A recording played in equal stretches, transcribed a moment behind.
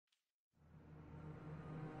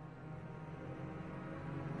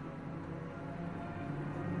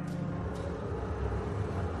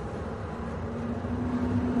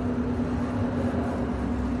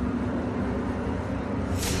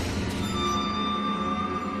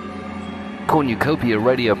Cornucopia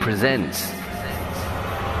Radio presents.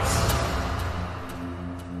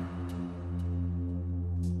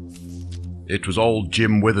 It was old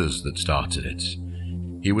Jim Withers that started it.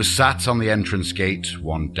 He was sat on the entrance gate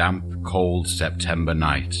one damp, cold September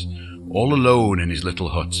night, all alone in his little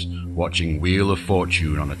hut, watching Wheel of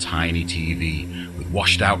Fortune on a tiny TV with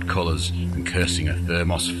washed-out colours and cursing a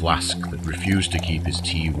thermos flask that refused to keep his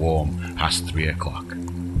tea warm past 3 o'clock.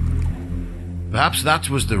 Perhaps that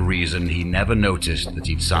was the reason he never noticed that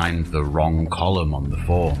he'd signed the wrong column on the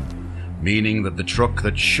form, meaning that the truck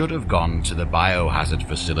that should have gone to the biohazard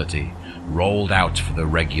facility rolled out for the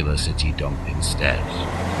regular city dump instead.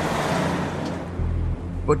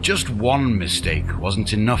 But just one mistake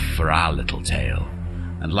wasn't enough for our little tale,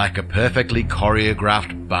 and like a perfectly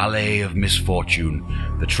choreographed ballet of misfortune,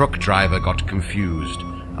 the truck driver got confused,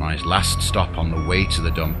 and on his last stop on the way to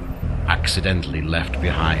the dump, accidentally left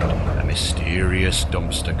behind a mysterious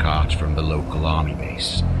dumpster cart from the local army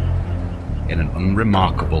base in an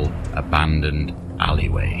unremarkable, abandoned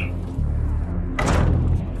alleyway.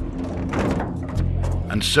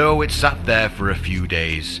 And so it sat there for a few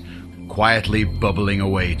days, quietly bubbling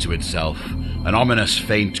away to itself, an ominous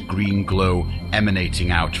faint green glow emanating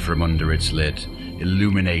out from under its lid,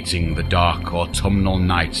 illuminating the dark autumnal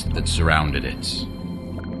night that surrounded it.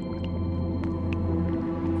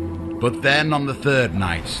 But then on the third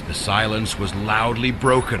night, the silence was loudly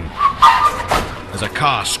broken as a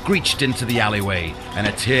car screeched into the alleyway and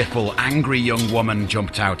a tearful, angry young woman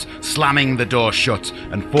jumped out, slamming the door shut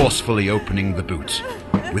and forcefully opening the boot.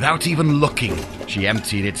 Without even looking, she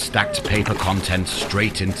emptied its stacked paper contents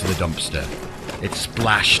straight into the dumpster. It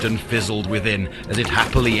splashed and fizzled within as it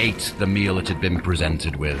happily ate the meal it had been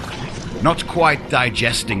presented with, not quite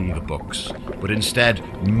digesting the books, but instead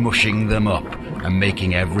mushing them up and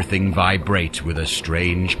making everything vibrate with a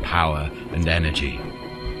strange power and energy.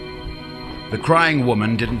 The crying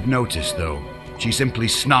woman didn't notice, though. She simply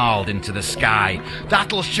snarled into the sky,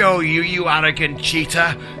 "That'll show you, you arrogant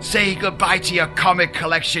cheater! Say goodbye to your comic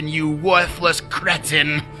collection, you worthless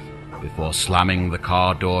cretin!" before slamming the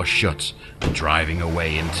car door shut and driving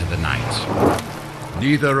away into the night,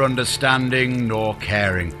 neither understanding nor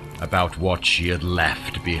caring about what she had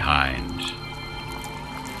left behind.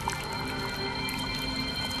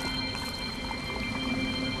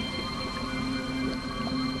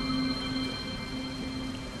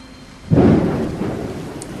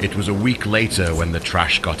 It was a week later when the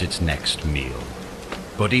trash got its next meal.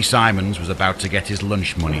 Buddy Simons was about to get his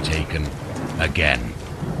lunch money taken again.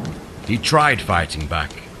 He tried fighting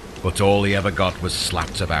back, but all he ever got was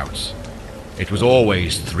slapped about. It was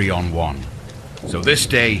always 3-on-1. So this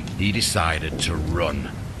day, he decided to run.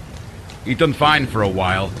 He'd done fine for a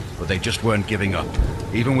while, but they just weren't giving up.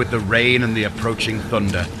 Even with the rain and the approaching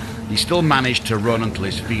thunder, he still managed to run until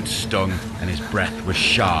his feet stung and his breath was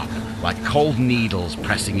sharp, like cold needles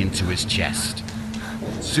pressing into his chest.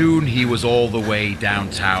 Soon he was all the way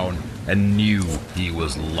downtown and knew he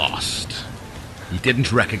was lost. He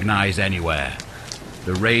didn't recognize anywhere.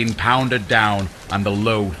 The rain pounded down and the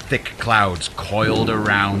low, thick clouds coiled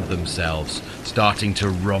around themselves, starting to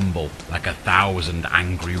rumble like 1,000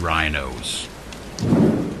 angry rhinos.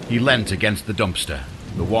 He leant against the dumpster,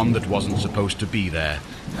 the one that wasn't supposed to be there,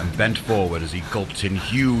 and bent forward as he gulped in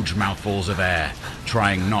huge mouthfuls of air,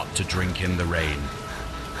 trying not to drink in the rain.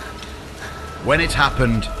 When it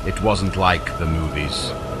happened, it wasn't like the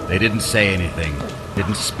movies. They didn't say anything,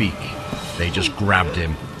 didn't speak. They just grabbed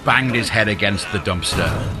him, banged his head against the dumpster,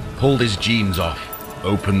 pulled his jeans off,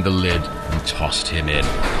 opened the lid, and tossed him in.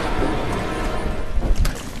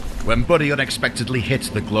 When Buddy unexpectedly hit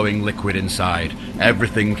the glowing liquid inside,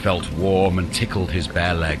 everything felt warm and tickled his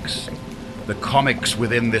bare legs. The comics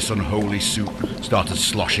within this unholy soup started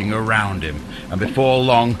sloshing around him, and before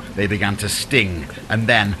long they began to sting, and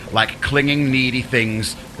then, like clinging needy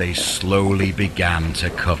things, they slowly began to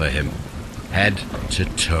cover him, head to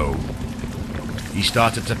toe. He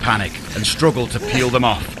started to panic and struggled to peel them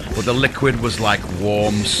off, but the liquid was like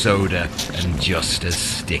warm soda and just as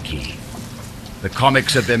sticky. The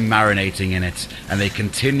comics had been marinating in it, and they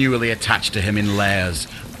continually attached to him in layers,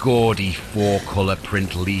 gaudy 4-color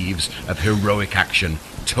print leaves of heroic action,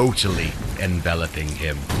 totally enveloping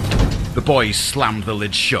him. The boys slammed the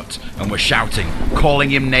lid shut and were shouting, calling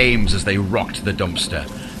him names as they rocked the dumpster,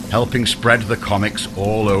 helping spread the comics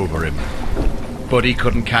all over him. Buddy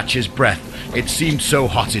couldn't catch his breath. It seemed so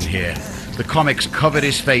hot in here. The comics covered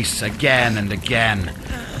his face again and again.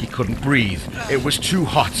 He couldn't breathe. It was too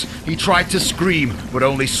hot. He tried to scream, but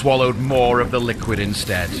only swallowed more of the liquid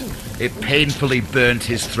instead. It painfully burnt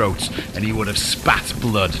his throat, and he would have spat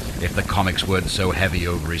blood if the comics weren't so heavy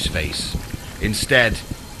over his face. Instead,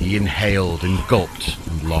 he inhaled and gulped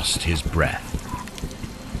and lost his breath.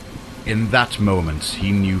 In that moment,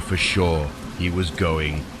 he knew for sure he was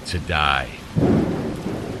going to die.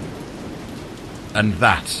 And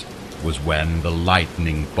that was when the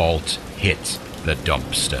lightning bolt hit the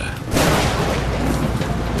dumpster.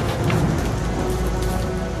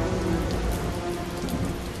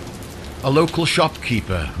 A local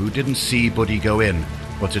shopkeeper who didn't see Buddy go in,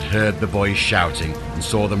 but had heard the boys shouting and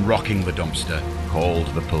saw them rocking the dumpster, called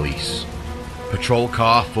the police. Patrol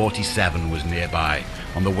car 47 was nearby,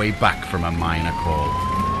 on the way back from a minor call.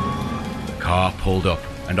 The car pulled up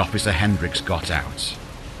and Officer Hendricks got out.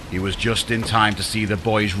 He was just in time to see the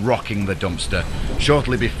boys rocking the dumpster,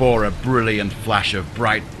 shortly before a brilliant flash of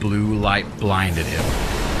bright blue light blinded him.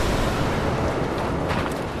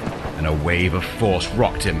 And a wave of force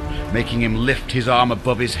rocked him, making him lift his arm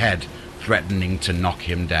above his head, threatening to knock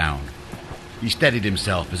him down. He steadied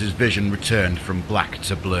himself as his vision returned from black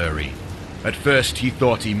to blurry. At first he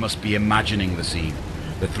thought he must be imagining the scene.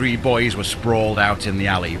 The three boys were sprawled out in the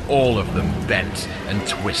alley, all of them bent and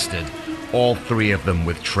twisted, all three of them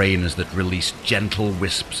with trainers that released gentle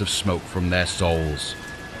wisps of smoke from their soles,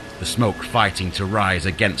 the smoke fighting to rise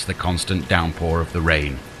against the constant downpour of the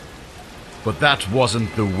rain. But that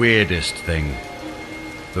wasn't the weirdest thing.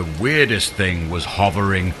 The weirdest thing was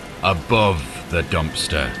hovering above the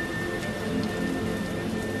dumpster.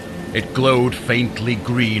 It glowed faintly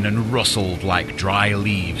green and rustled like dry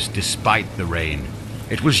leaves despite the rain.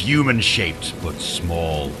 It was human-shaped but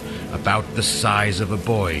small, about the size of a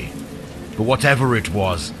boy. But whatever it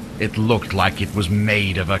was, it looked like it was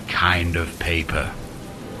made of a kind of paper.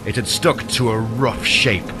 It had stuck to a rough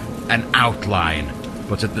shape, an outline,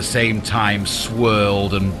 but at the same time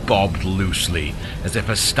swirled and bobbed loosely, as if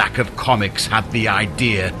a stack of comics had the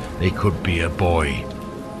idea they could be a boy.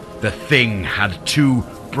 The thing had two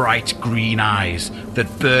bright green eyes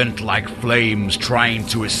that burnt like flames trying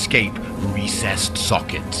to escape recessed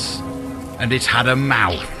sockets. And it had a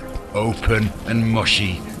mouth, open and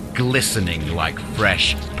mushy, glistening like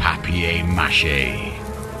fresh papier-mâché.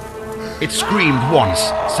 It screamed once,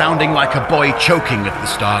 sounding like a boy choking at the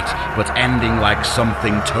start, but ending like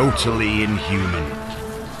something totally inhuman.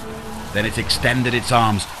 Then it extended its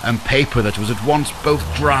arms, and paper that was at once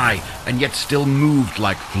both dry and yet still moved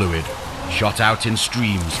like fluid shot out in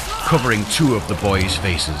streams, covering two of the boys'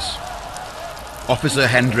 faces. Officer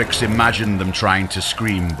Hendricks imagined them trying to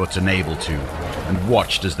scream but unable to, and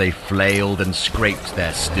watched as they flailed and scraped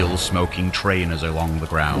their still smoking trainers along the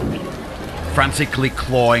ground, frantically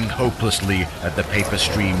clawing hopelessly at the paper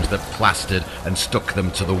streams that plastered and stuck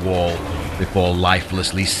them to the wall before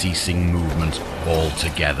lifelessly ceasing movement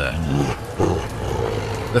altogether.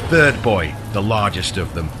 The third boy, the largest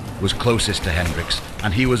of them, was closest to Hendricks,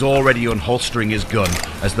 and he was already unholstering his gun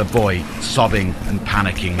as the boy, sobbing and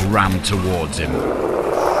panicking, ran towards him.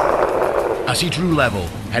 As he drew level,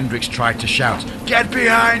 Hendricks tried to shout, "Get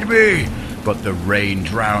behind me!" but the rain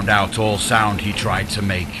drowned out all sound he tried to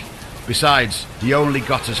make. Besides, he only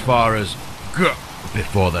got as far as "Gah!"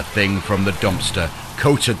 before the thing from the dumpster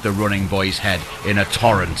coated the running boy's head in a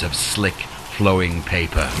torrent of slick, flowing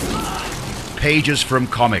paper. Pages from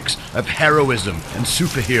comics of heroism and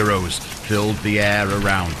superheroes filled the air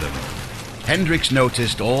around them. Hendricks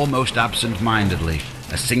noticed almost absent-mindedly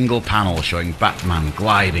a single panel showing Batman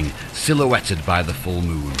gliding, silhouetted by the full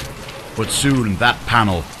moon. But soon that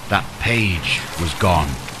panel, that page, was gone,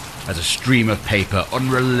 as a stream of paper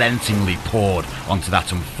unrelentingly poured onto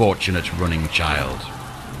that unfortunate running child.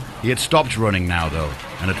 He had stopped running now, though,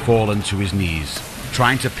 and had fallen to his knees,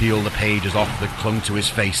 trying to peel the pages off that clung to his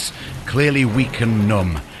face, clearly weak and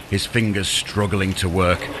numb, his fingers struggling to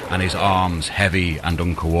work and his arms heavy and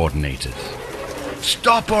uncoordinated.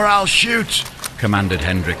 "Stop or I'll shoot!" commanded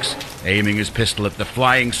Hendricks, aiming his pistol at the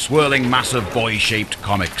flying, swirling mass of boy-shaped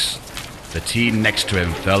comics. The teen next to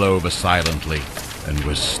him fell over silently and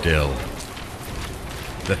was still.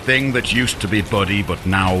 The thing that used to be Buddy but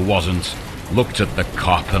now wasn't looked at the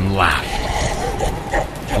cop and laughed,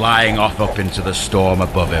 flying off up into the storm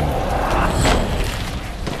above him.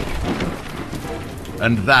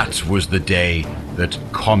 And that was the day that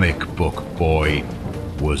Comic Book Boy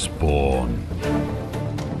was born.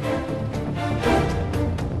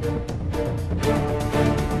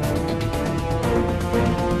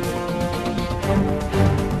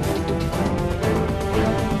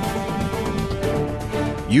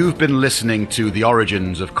 You've been listening to The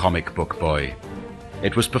Origins of Comic Book Boy.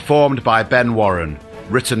 It was performed by Ben Warren,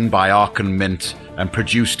 written by Arken Mint, and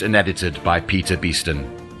produced and edited by Peter Beeston.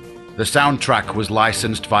 The soundtrack was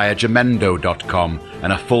licensed via Jamendo.com,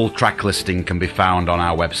 and a full track listing can be found on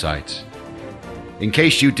our website. In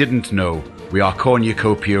case you didn't know, we are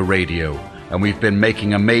Cornucopia Radio, and we've been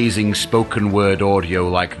making amazing spoken word audio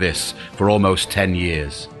like this for almost 10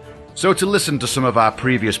 years. So to listen to some of our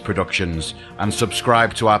previous productions and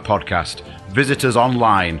subscribe to our podcast, visit us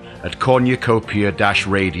online at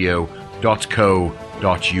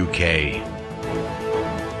cornucopia-radio.co.uk.